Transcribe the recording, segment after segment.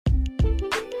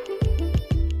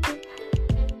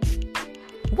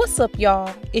What's up,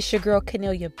 y'all? It's your girl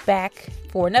Cornelia back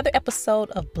for another episode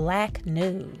of Black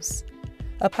News,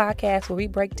 a podcast where we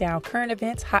break down current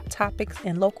events, hot topics,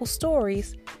 and local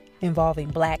stories involving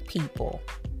Black people.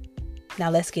 Now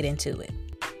let's get into it.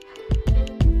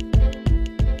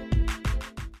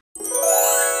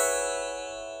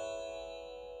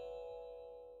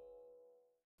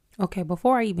 Okay,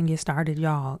 before I even get started,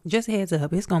 y'all, just a heads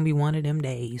up, it's going to be one of them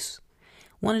days.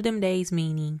 One of them days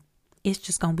meaning it's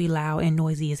just going to be loud and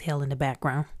noisy as hell in the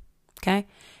background. Okay?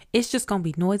 It's just going to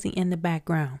be noisy in the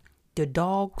background. The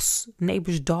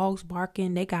neighbors' dogs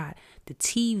barking. They got the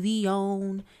TV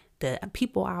on. The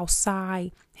people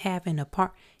outside having a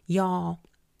part. Y'all,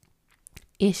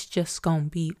 it's just going to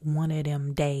be one of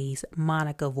them days,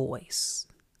 Monica voice.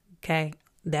 Okay?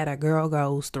 That a girl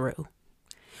goes through.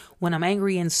 When I'm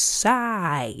angry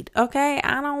inside, okay,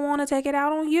 I don't want to take it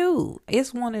out on you.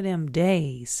 It's one of them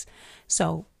days.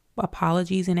 So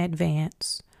apologies in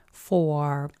advance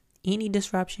for any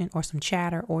disruption or some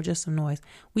chatter or just some noise.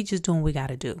 We just doing what we got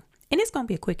to do. And it's going to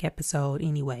be a quick episode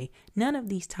anyway. None of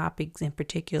these topics in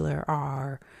particular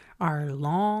are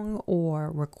long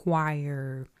or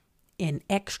require an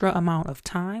extra amount of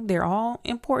time. They're all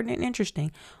important and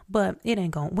interesting, but we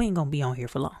ain't going to be on here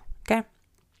for long. Okay.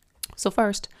 So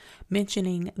first,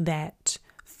 mentioning that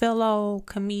fellow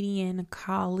comedian,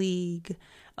 colleague,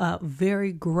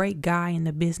 very great guy in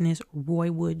the business,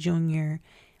 Roy Wood Jr.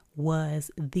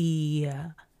 was the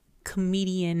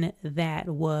comedian that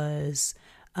was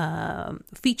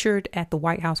featured at the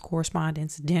White House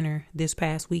Correspondence dinner this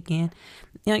past weekend.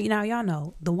 Y'all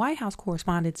know the White House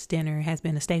Correspondence dinner has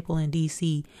been a staple in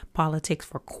DC politics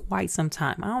for quite some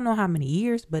time. I don't know how many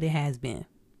years, but it has been.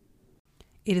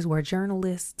 It is where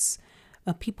journalists,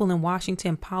 people in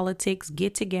Washington politics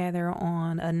get together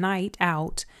on a night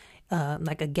out,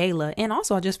 like a gala. And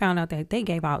also I just found out that they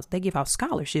give out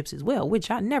scholarships as well, which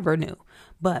I never knew.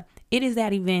 But it is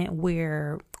that event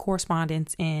where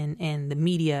correspondence and the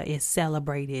media is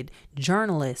celebrated.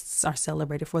 Journalists are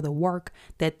celebrated for the work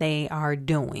that they are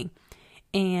doing.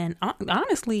 And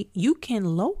honestly, you can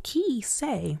low key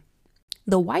say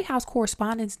the White House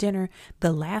Correspondence dinner,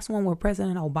 the last one where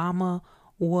President Obama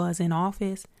was in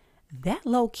office, that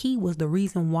low key was the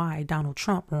reason why Donald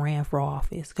Trump ran for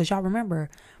office. Because y'all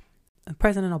remember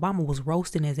President Obama was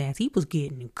roasting his ass. He was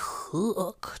getting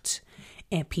cooked.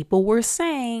 And people were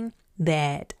saying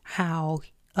that how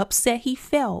upset he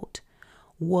felt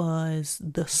was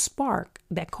the spark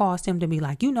that caused him to be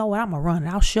like, you know what, I'm going to run.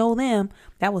 I'll show them.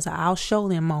 That was an I'll show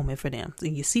them moment for them.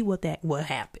 And you see what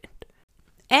happened.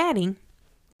 Adding,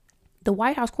 the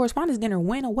White House Correspondence dinner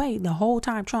went away the whole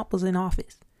time Trump was in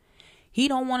office. He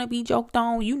don't want to be joked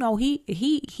on. You know,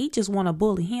 he just want to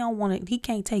bully. He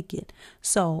can't take it.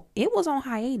 So it was on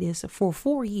hiatus for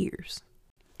 4 years.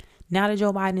 Now that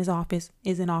Joe Biden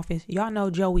is in office, y'all know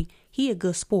Joey, he a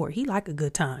good sport. He like a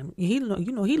good time. He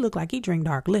look like he drink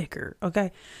dark liquor.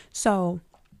 Okay. So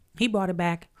he brought it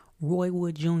back. Roy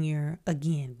Wood Jr.,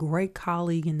 again, great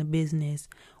colleague in the business,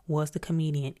 was the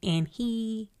comedian, and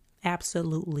he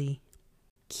absolutely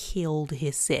killed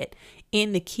his set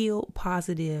in the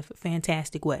positive,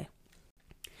 fantastic way.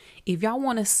 If y'all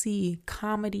want to see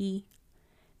comedy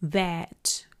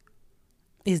that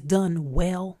is done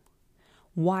well,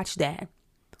 watch that.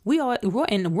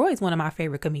 Roy's one of my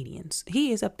favorite comedians.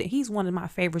 He is up there. He's one of my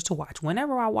favorites to watch.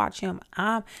 Whenever I watch him,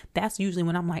 that's usually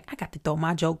when I'm like, I got to throw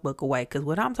my joke book away because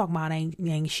what I'm talking about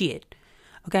ain't shit.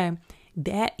 Okay,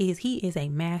 he is a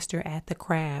master at the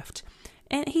craft.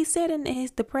 And he said in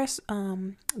the press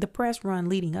run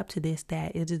leading up to this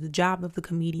that it is the job of the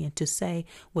comedian to say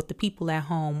what the people at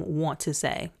home want to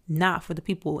say, not for the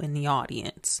people in the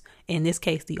audience. In this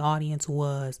case, the audience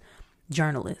was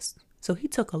journalists. So he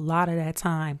took a lot of that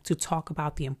time to talk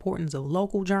about the importance of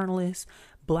local journalists,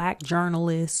 Black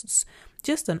journalists,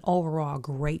 just an overall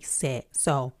great set.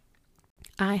 So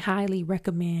I highly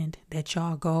recommend that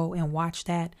y'all go and watch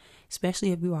that,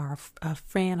 especially if you are a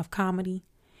fan of comedy.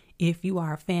 If you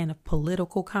are a fan of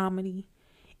political comedy,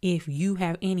 if you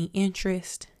have any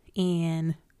interest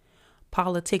in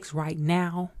politics right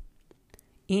now,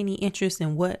 any interest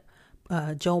in what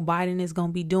Joe Biden is going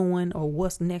to be doing or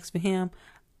what's next for him,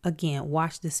 again,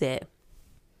 watch the set.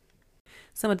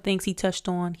 Some of the things he touched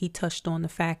on the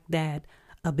fact that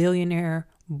a billionaire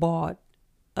bought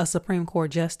a Supreme Court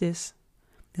justice,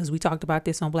 because we talked about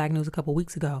this on Black News a couple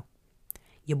weeks ago.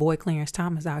 Your boy Clarence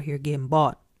Thomas out here getting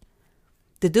bought.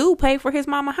 The dude paid for his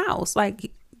mama house.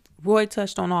 Like, Roy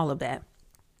touched on all of that.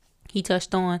 He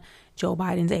touched on Joe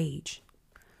Biden's age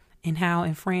and how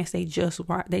in France they just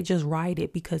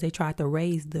rioted because they tried to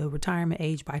raise the retirement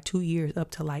age by 2 years up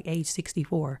to like age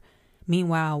 64.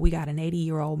 Meanwhile, we got an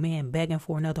 80-year-old man begging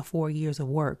for another 4 years of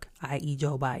work, i.e.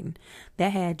 Joe Biden.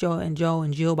 That had Joe and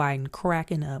Jill Biden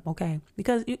cracking up, okay?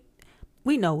 Because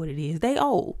we know what it is. They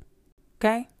old,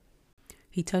 okay?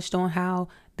 He touched on how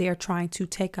they're trying to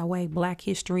take away Black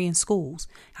history in schools,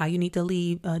 how you need to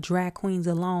leave drag queens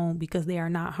alone because they are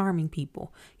not harming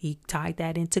people. He tied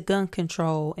that into gun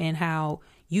control and how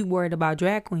you worried about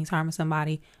drag queens harming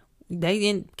somebody.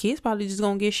 Kids probably just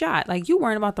gonna get shot. Like, you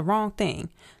worrying about the wrong thing.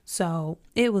 So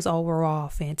it was overall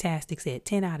fantastic. Said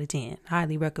 10 out of 10.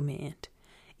 Highly recommend.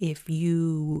 If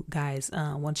you guys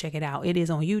want to check it out, it is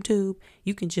on YouTube.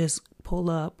 You can just pull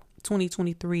up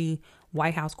 2023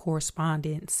 White House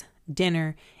Correspondence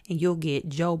dinner and you'll get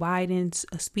Joe Biden's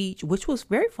speech, which was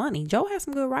very funny. Joe has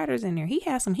some good writers in there. He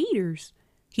has some heaters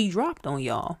he dropped on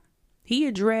y'all. He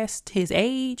addressed his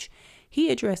age. He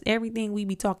addressed everything we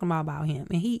be talking about him.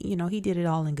 And he did it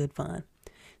all in good fun.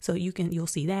 So you'll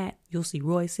see that. You'll see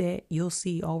Roy set. You'll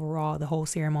see overall the whole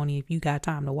ceremony if you got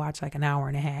time to watch like an hour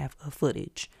and a half of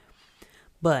footage.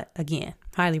 But again,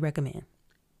 highly recommend.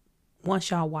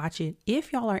 Once y'all watch it,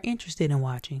 if y'all are interested in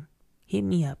watching, hit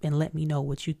me up and let me know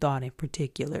what you thought in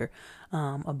particular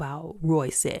about Roy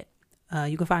set.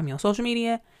 You can find me on social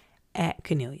media at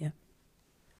Cornelia.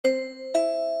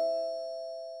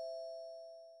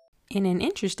 In an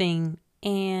interesting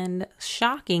and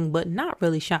shocking, but not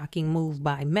really shocking move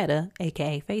by Meta,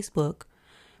 aka Facebook,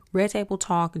 Red Table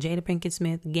Talk, Jada Pinkett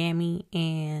Smith, Gammy,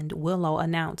 and Willow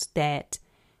announced that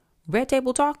Red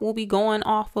Table Talk will be going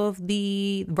off of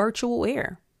the virtual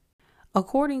air.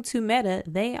 According to Meta,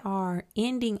 they are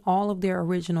ending all of their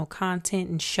original content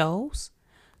and shows.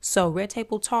 So Red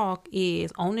Table Talk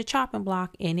is on the chopping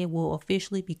block and it will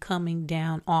officially be coming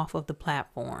down off of the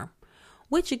platform.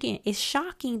 Which again is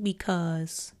shocking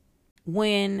because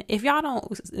if y'all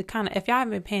haven't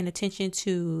been paying attention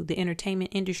to the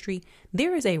entertainment industry,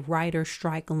 there is a writer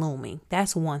strike looming.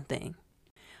 That's one thing.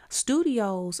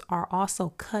 Studios are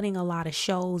also cutting a lot of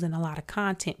shows and a lot of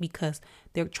content because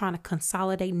they're trying to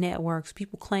consolidate networks.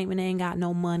 People claiming they ain't got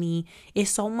no money.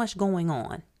 It's so much going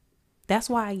on. That's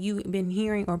why you've been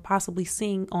hearing or possibly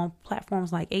seeing on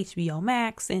platforms like HBO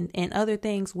Max and other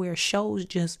things where shows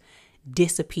just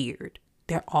disappeared.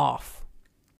 They're off.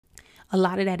 A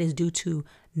lot of that is due to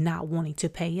not wanting to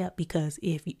pay up because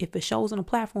if a show's on a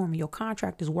platform and your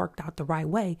contract is worked out the right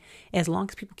way, as long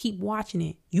as people keep watching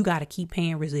it, you got to keep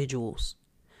paying residuals.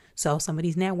 So some of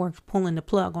these networks pulling the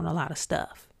plug on a lot of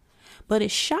stuff. But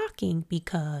it's shocking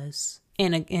because,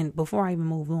 and before I even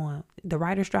move on, the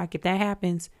writer strike, if that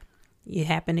happens, it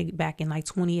happened back in like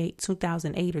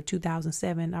 2008 or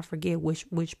 2007. I forget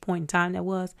which point in time that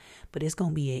was, but it's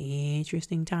going to be an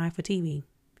interesting time for TV.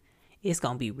 It's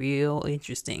going to be real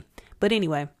interesting. But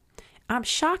anyway, I'm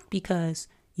shocked because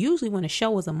usually when a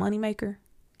show is a moneymaker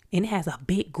and it has a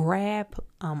big grab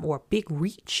or big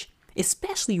reach,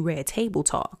 especially Red Table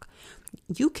Talk,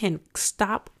 you can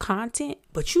stop content,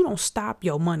 but you don't stop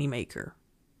your moneymaker.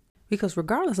 Because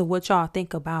regardless of what y'all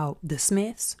think about the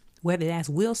Smiths, whether that's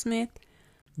Will Smith,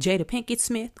 Jada Pinkett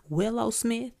Smith, Willow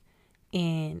Smith,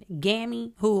 and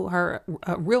Gammy, who her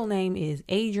real name is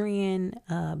Adrienne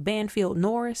Banfield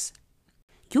Norris,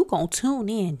 you gonna tune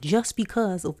in just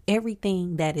because of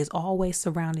everything that is always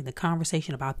surrounding the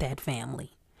conversation about that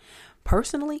family.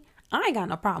 Personally, I ain't got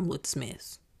no problem with the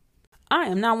Smiths. I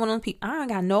am not one of them people. I ain't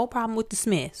got no problem with the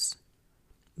Smiths.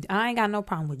 I ain't got no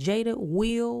problem with Jada,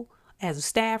 Will, as a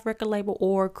staff, record label,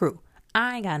 or crew.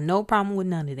 I ain't got no problem with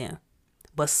none of them.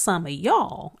 But some of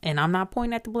y'all, and I'm not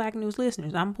pointing at the Black News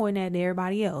listeners, I'm pointing at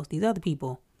everybody else, these other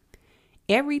people.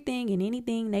 Everything and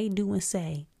anything they do and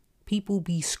say, people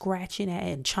be scratching at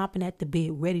and chomping at the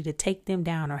bit, ready to take them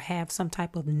down or have some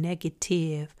type of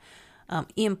negative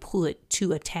input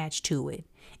to attach to it.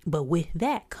 But with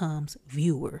that comes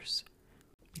viewers.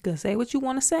 You can say what you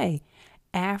want to say.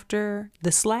 After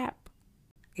the slap,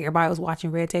 everybody was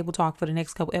watching Red Table Talk for the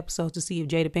next couple episodes to see if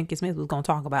Jada Pinkett Smith was going to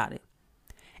talk about it.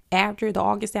 After the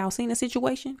August Alsina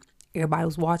situation, everybody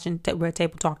was watching Red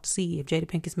Table Talk to see if Jada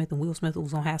Pinkett Smith and Will Smith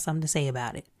was going to have something to say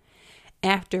about it.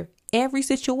 After every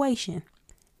situation,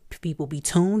 people be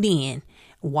tuned in,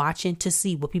 watching to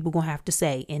see what people going to have to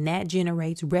say. And that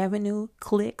generates revenue,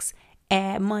 clicks,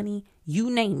 ad money, you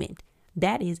name it.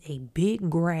 That is a big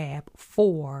grab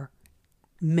for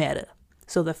Meta.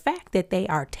 So the fact that they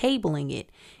are tabling it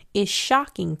is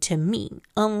shocking to me,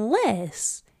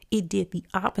 unless it did the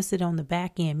opposite on the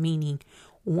back end, meaning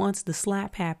once the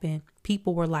slap happened,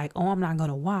 people were like, oh, I'm not going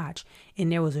to watch.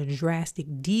 And there was a drastic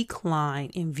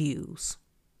decline in views.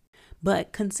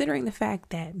 But considering the fact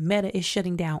that Meta is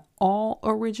shutting down all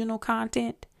original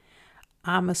content,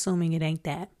 I'm assuming it ain't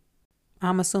that.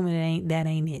 I'm assuming that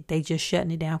ain't it. They just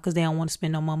shutting it down because they don't want to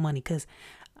spend no more money. Because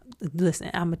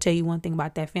listen, I'm gonna tell you one thing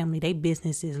about that family. They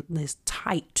business is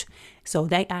tight, so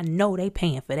I know they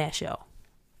paying for that show.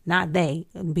 Not they,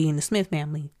 being the Smith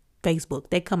family. Facebook,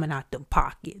 they coming out them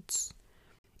pockets.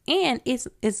 And it's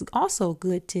also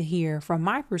good to hear from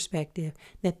my perspective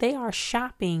that they are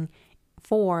shopping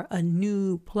for a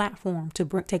new platform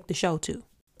to take the show to,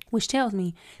 which tells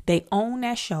me they own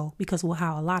that show, because we'll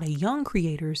have a lot of young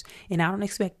creators, and I don't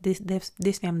expect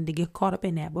this family to get caught up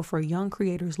in that, but for young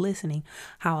creators listening,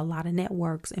 how a lot of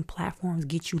networks and platforms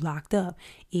get you locked up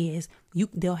is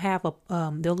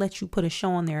they'll let you put a show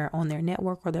on their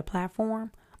network or their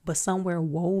platform, but somewhere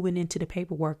woven into the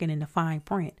paperwork and in the fine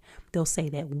print, they'll say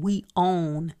that we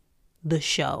own the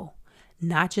show,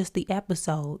 not just the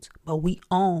episodes, but we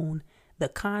own the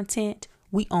content,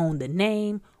 we own the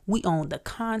name, we own the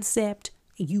concept.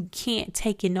 You can't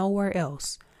take it nowhere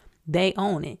else. They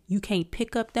own it. You can't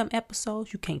pick up them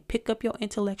episodes. You can't pick up your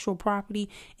intellectual property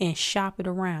and shop it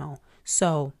around.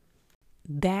 So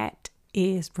that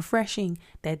is refreshing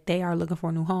that they are looking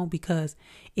for a new home, because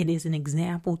it is an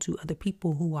example to other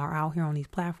people who are out here on these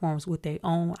platforms with their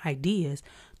own ideas.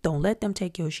 Don't let them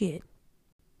take your shit.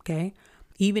 Okay.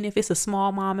 Even if it's a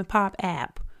small mom and pop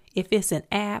app, if it's an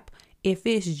app, if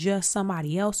it's just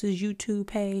somebody else's YouTube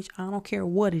page, I don't care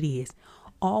what it is.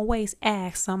 Always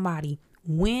ask somebody,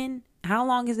 how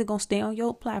long is it going to stay on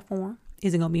your platform?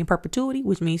 Is it going to be in perpetuity,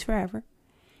 which means forever?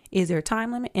 Is there a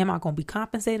time limit? Am I going to be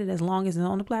compensated as long as it's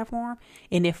on the platform?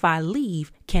 And if I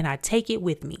leave, can I take it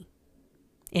with me?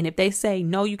 And if they say,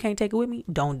 no, you can't take it with me,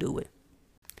 don't do it.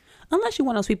 Unless you're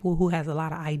one of those people who has a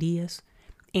lot of ideas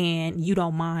and you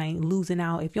don't mind losing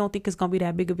out. If you don't think it's going to be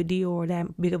that big of a deal or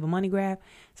that big of a money grab,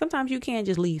 sometimes you can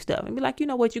just leave stuff and be like, you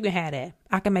know what, you can have that.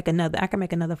 I can make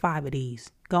another 5 of these.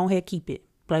 Go ahead, keep it.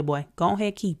 Playboy, go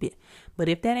ahead, keep it. But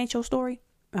if that ain't your story,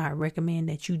 I recommend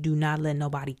that you do not let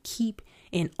nobody keep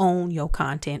and own your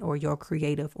content or your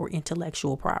creative or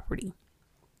intellectual property.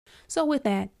 So with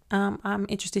that, I'm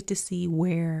interested to see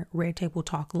where Red Table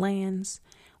Talk lands.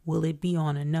 Will it be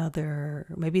on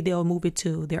maybe they'll move it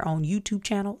to their own YouTube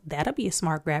channel? That'll be a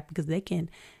smart grab, because they can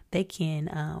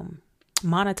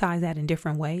monetize that in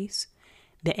different ways.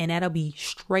 And that'll be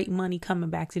straight money coming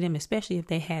back to them, especially if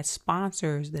they had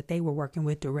sponsors that they were working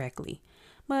with directly.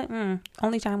 But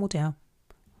only time will tell.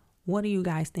 What do you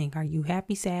guys think? Are you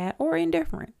happy, sad, or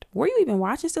indifferent? Were you even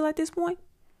watching still at this point?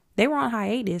 They were on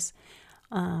hiatus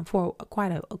for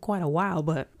quite a while,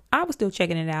 but I was still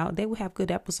checking it out. They would have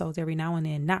good episodes every now and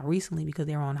then. Not recently because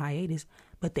they're on hiatus,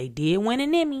 but they did win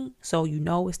an Emmy, so you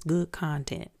know it's good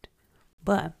content.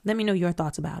 But let me know your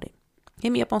thoughts about it.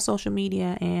 Hit me up on social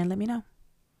media and let me know.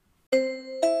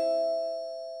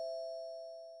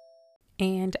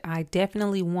 And I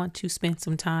definitely want to spend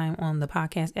some time on the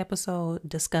podcast episode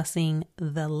discussing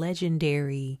the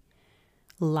legendary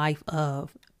life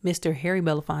of Mr. Harry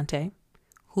Belafonte,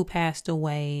 who passed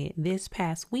away this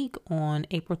past week on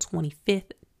April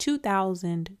 25th,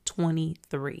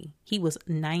 2023. He was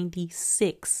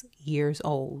 96 years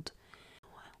old.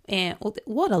 And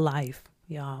what a life,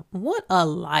 y'all. What a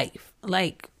life.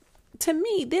 Like, to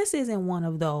me, this isn't one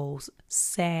of those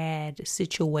sad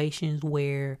situations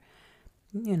where,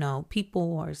 you know,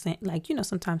 people are saying, like, you know,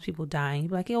 sometimes people dying,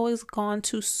 like, it always gone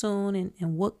too soon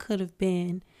and what could have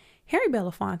been. Harry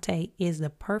Belafonte is the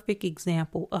perfect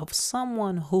example of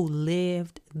someone who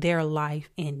lived their life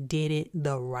and did it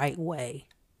the right way.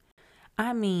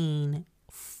 I mean,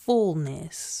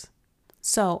 fullness.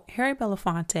 So Harry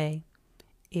Belafonte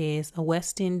is a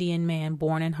West Indian man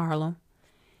born in Harlem.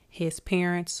 His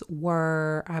parents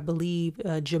were, I believe,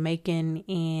 Jamaican,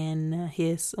 and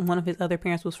one of his other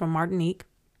parents was from Martinique.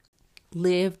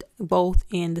 Lived both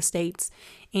in the States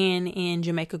and in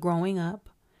Jamaica growing up.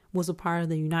 Was a part of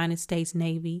the United States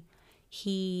Navy.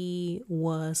 He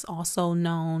was also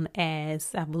known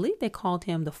as, I believe they called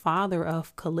him the father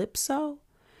of Calypso,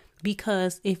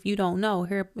 because if you don't know,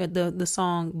 here the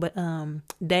song, but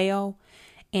Deo.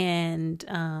 And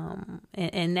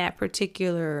that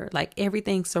particular, like,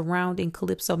 everything surrounding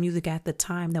Calypso music at the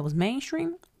time that was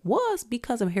mainstream was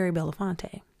because of Harry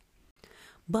Belafonte.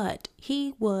 But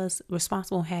he was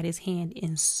responsible, had his hand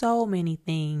in so many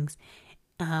things.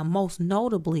 Most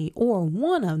notably, or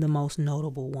one of the most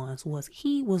notable ones, was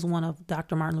he was one of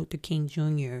Dr. Martin Luther King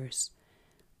Jr.'s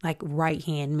like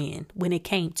right-hand men when it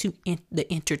came to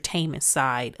the entertainment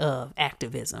side of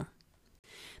activism.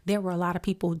 There were a lot of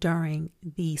people during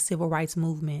the civil rights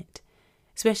movement,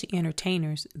 especially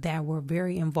entertainers, that were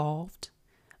very involved,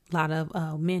 a lot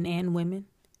of men and women.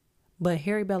 But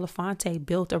Harry Belafonte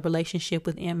built a relationship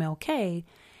with MLK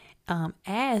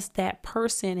as that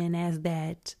person and as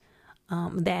that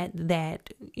that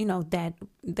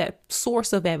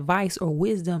source of advice or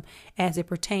wisdom as it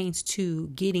pertains to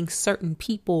getting certain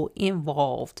people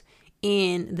involved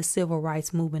in the civil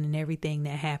rights movement and everything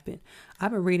that happened. I've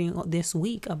been reading this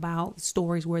week about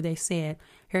stories where they said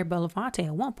Harry Belafonte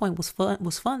at one point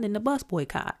was funding the bus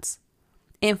boycotts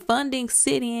and funding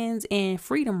sit-ins and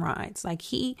freedom rides. Like,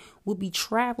 he would be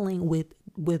traveling with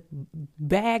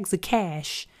bags of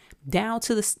cash down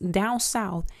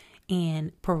south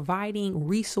and providing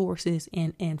resources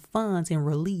and funds and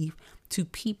relief to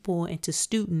people and to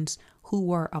students who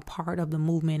were a part of the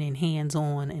movement and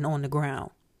hands-on and on the ground.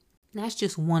 That's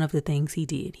just one of the things he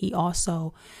did. He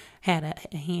also had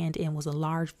a hand and was a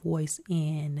large voice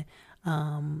in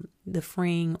the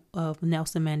freeing of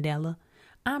Nelson Mandela.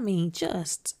 I mean,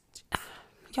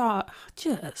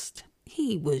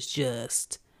 he was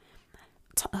just,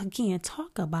 again,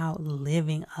 talk about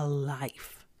living a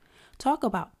life. Talk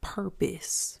about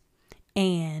purpose.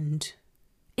 And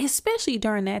especially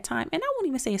during that time, and I won't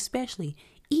even say especially,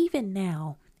 even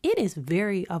now, it is a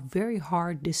very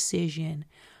hard decision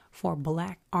for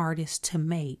Black artists to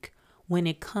make when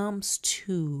it comes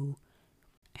to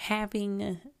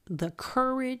having the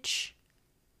courage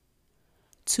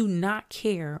to not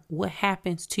care what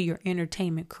happens to your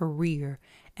entertainment career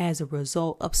as a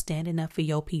result of standing up for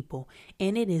your people.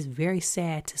 And it is very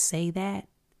sad to say that.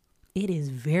 It is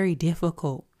very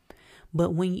difficult.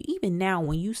 But even now,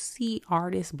 when you see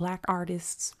artists, Black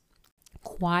artists,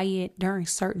 quiet during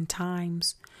certain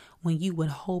times when you would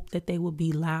hope that they would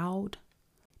be loud,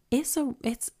 it's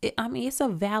a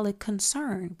valid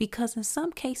concern, because in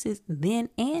some cases, then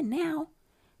and now,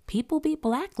 people be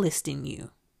blacklisting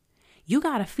you. You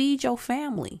got to feed your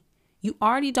family. You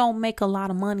already don't make a lot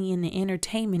of money in the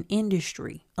entertainment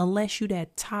industry unless you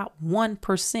that top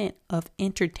 1% of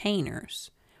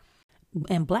entertainers.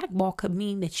 And blackball could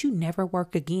mean that you never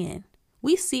work again.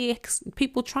 We see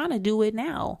people trying to do it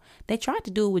now. They tried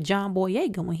to do it with John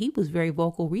Boyega when he was very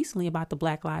vocal recently about the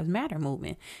Black Lives Matter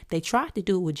movement. They tried to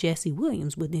do it with Jesse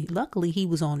Williams, but luckily he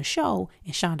was on the show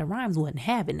and Shonda Rhimes wasn't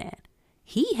having that.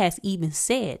 He has even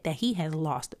said that he has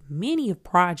lost many of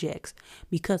projects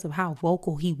because of how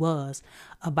vocal he was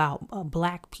about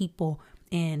Black people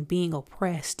and being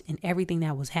oppressed and everything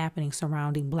that was happening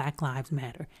surrounding Black Lives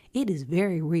Matter. It is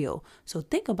very real. So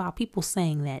think about people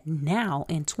saying that now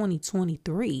in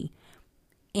 2023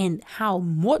 and how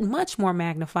much more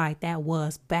magnified that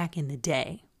was back in the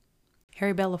day.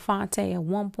 Harry Belafonte at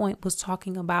one point was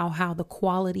talking about how the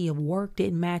quality of work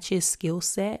didn't match his skill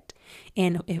set.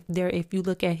 And if you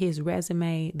look at his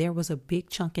resume, there was a big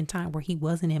chunk in time where he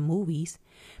wasn't in movies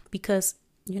because,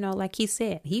 like he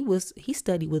said, he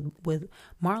studied with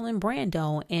Marlon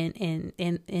Brando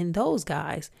and those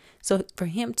guys. So for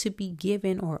him to be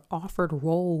given or offered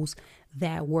roles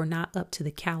that were not up to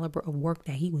the caliber of work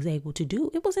that he was able to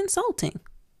do, it was insulting.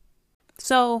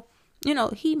 So,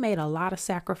 he made a lot of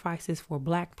sacrifices for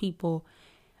Black people.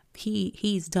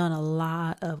 He's done a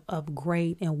lot of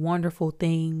great and wonderful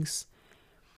things.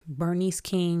 Bernice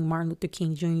King, Martin Luther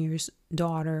King Jr.'s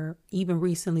daughter, even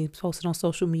recently posted on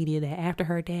social media that after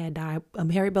her dad died,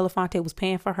 Harry Belafonte was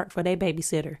paying for their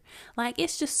babysitter. Like,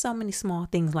 it's just so many small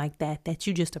things like that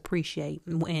you just appreciate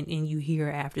and you hear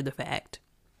after the fact.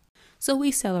 So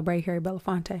we celebrate Harry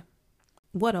Belafonte.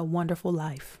 What a wonderful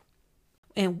life.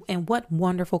 And what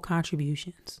wonderful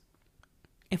contributions.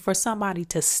 And for somebody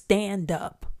to stand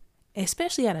up,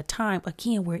 especially at a time,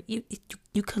 again, where you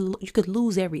could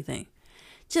lose everything.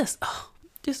 Just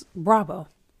bravo.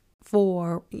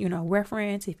 For,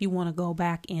 reference, if you want to go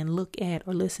back and look at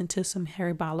or listen to some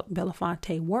Harry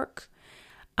Belafonte work,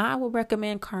 I would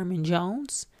recommend Carmen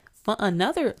Jones.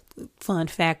 Another fun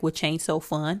fact, which ain't so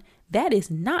fun, that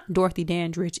is not Dorothy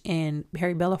Dandridge and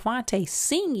Harry Belafonte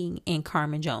singing in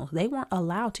Carmen Jones. They weren't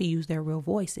allowed to use their real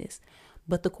voices,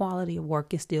 but the quality of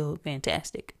work is still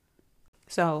fantastic.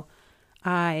 So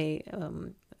I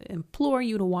implore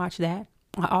you to watch that.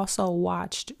 I also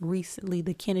watched recently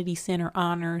the Kennedy Center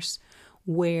Honors,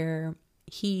 where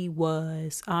he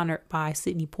was honored by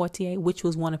Sidney Poitier, which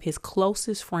was one of his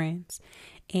closest friends,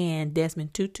 and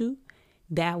Desmond Tutu.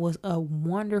 That was a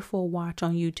wonderful watch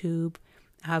on YouTube.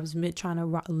 I was trying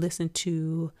to listen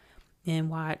to and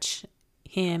watch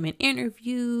him in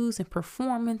interviews and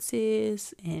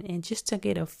performances and just to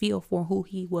get a feel for who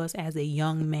he was as a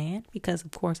young man. Because,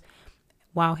 of course,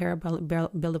 while Harry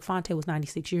Belafonte was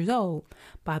 96 years old,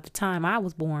 by the time I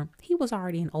was born, he was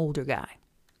already an older guy.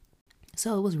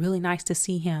 So it was really nice to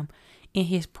see him in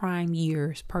his prime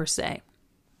years, per se.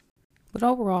 But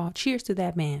overall, cheers to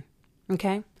that man.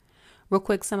 Okay? Real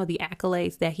quick, some of the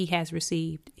accolades that he has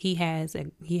received. He has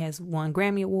won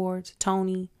Grammy Awards,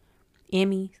 Tony,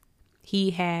 Emmy.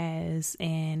 He has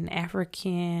an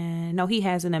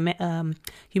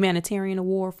humanitarian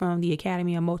award from the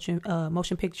Academy of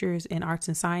Motion Pictures and Arts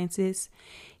and Sciences.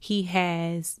 He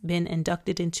has been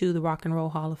inducted into the Rock and Roll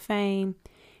Hall of Fame.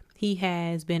 He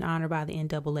has been honored by the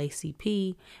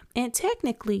NAACP. And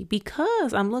technically,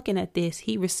 because I'm looking at this,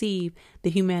 he received the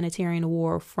humanitarian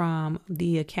award from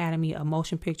the Academy of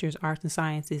Motion Pictures, Arts and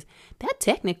Sciences. That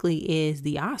technically is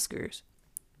the Oscars.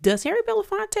 Does Harry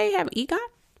Belafonte have an EGOT?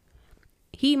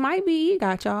 He might be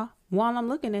EGOT, y'all, while I'm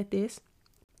looking at this.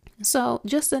 So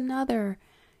just a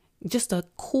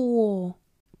cool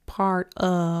part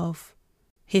of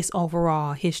his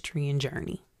overall history and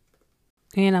journey.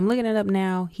 And I'm looking it up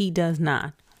now. He does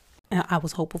not. I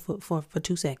was hopeful for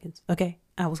 2 seconds. Okay.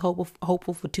 I was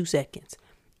hopeful for 2 seconds.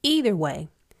 Either way,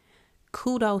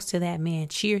 kudos to that man.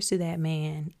 Cheers to that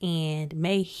man. And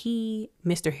may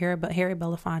Mr. Harry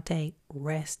Belafonte,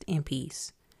 rest in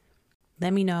peace.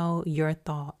 Let me know your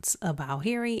thoughts about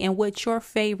Harry and what your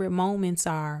favorite moments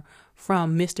are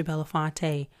from Mr.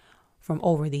 Belafonte from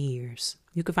over the years.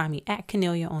 You can find me at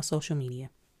Cornelia on social media.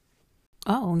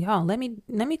 Oh, y'all, let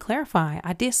me clarify.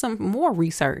 I did some more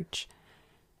research.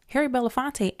 Harry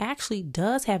Belafonte actually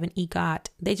does have an EGOT.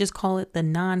 They just call it the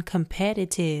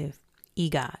non-competitive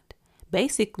EGOT.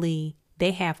 Basically,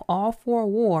 they have all 4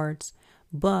 awards,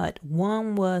 but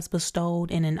one was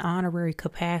bestowed in an honorary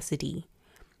capacity.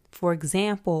 For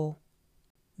example,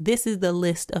 this is the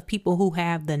list of people who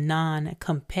have the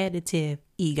non-competitive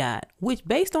EGOT, which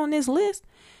based on this list,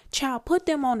 child, put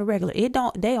them on the regular.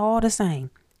 They all the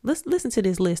same. Let's listen to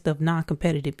this list of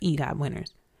non-competitive EGOT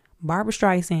winners. Barbra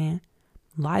Streisand,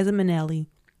 Liza Minnelli,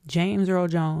 James Earl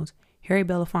Jones, Harry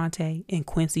Belafonte, and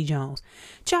Quincy Jones.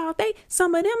 Child,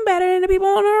 some of them better than the people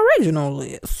on the original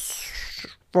list.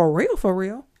 For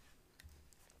real.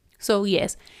 So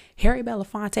yes, Harry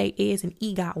Belafonte is an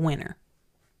EGOT winner.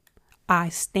 I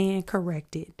stand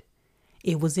corrected.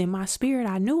 It was in my spirit.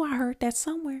 I knew I heard that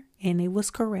somewhere and it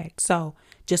was correct. So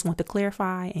just want to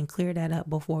clarify and clear that up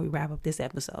before we wrap up this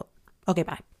episode. Okay,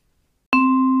 bye.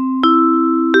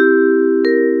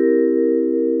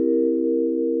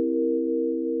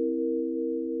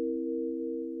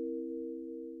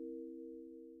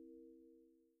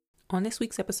 On this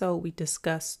week's episode, we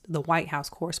discussed the White House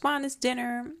Correspondence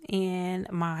Dinner and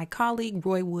my colleague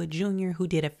Roy Wood Jr., who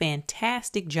did a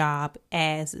fantastic job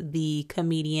as the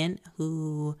comedian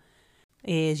who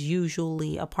is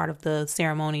usually a part of the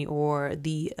ceremony or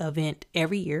the event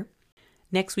every year.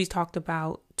 Next, we talked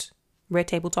about Red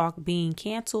Table Talk being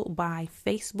canceled by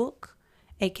Facebook,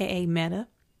 aka Meta,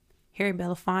 Harry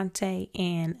Belafonte,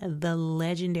 and the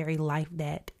legendary life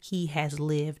that he has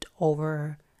lived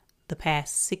over the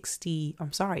past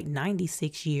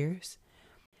 96 years.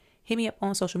 Hit me up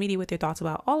on social media with your thoughts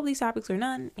about all of these topics or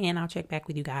none, and I'll check back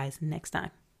with you guys next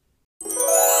time.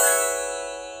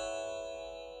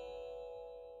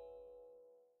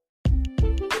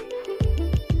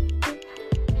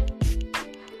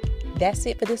 That's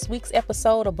it for this week's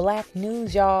episode of Black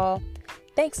News, y'all.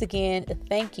 Thanks again.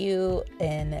 Thank you.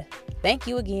 And thank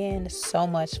you again so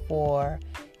much for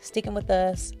sticking with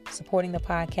us, supporting the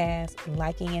podcast,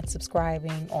 liking and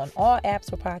subscribing on all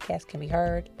apps where podcasts can be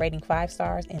heard, rating 5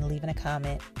 stars, and leaving a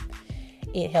comment.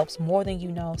 It helps more than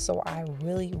you know, so I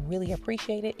really, really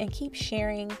appreciate it. And keep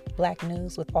sharing Black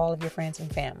News with all of your friends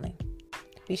and family.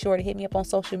 Be sure to hit me up on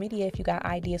social media if you got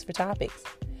ideas for topics.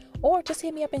 Or just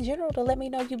hit me up in general to let me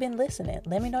know you've been listening.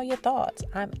 Let me know your thoughts.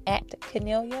 I'm at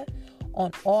Cornelia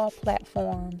on all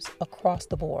platforms across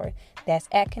the board. That's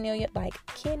at Cornelia, like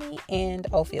Kenny and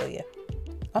Ophelia.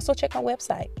 Also check my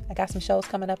website. I got some shows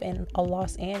coming up in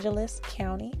Los Angeles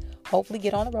County. Hopefully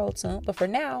get on the road soon. But for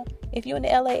now, if you're in the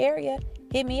LA area,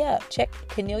 hit me up. Check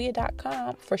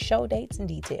Cornelia.com for show dates and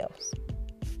details.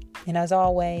 And as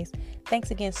always,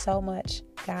 thanks again so much,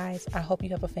 guys. I hope you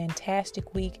have a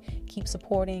fantastic week. Keep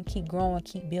supporting, keep growing,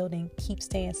 keep building, keep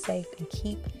staying safe, and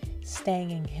keep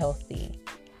staying healthy.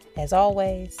 As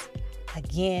always,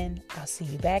 again, I'll see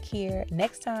you back here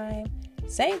next time,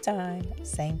 same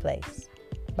place.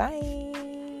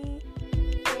 Bye.